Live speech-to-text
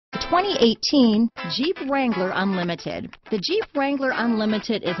2018 Jeep Wrangler Unlimited. The Jeep Wrangler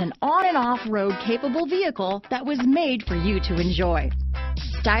Unlimited is an on and off-road capable vehicle that was made for you to enjoy.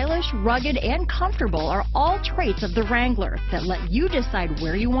 Stylish, rugged, and comfortable are all traits of the Wrangler that let you decide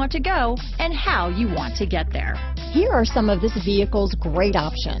where you want to go and how you want to get there. Here are some of this vehicle's great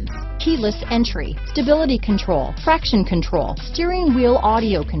options: keyless entry, stability control, traction control, steering wheel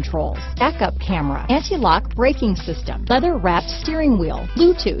audio controls, backup camera, anti-lock braking system, leather-wrapped steering wheel,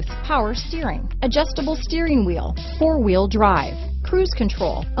 Bluetooth, power steering, adjustable steering wheel, four-wheel drive, cruise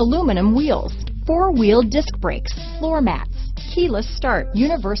control, aluminum wheels, four-wheel disc brakes, floor mats, keyless start,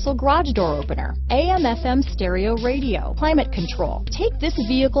 universal garage door opener, AM/FM stereo radio, climate control. Take this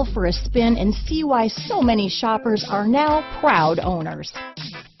vehicle for a spin and see why so many shoppers are now proud owners.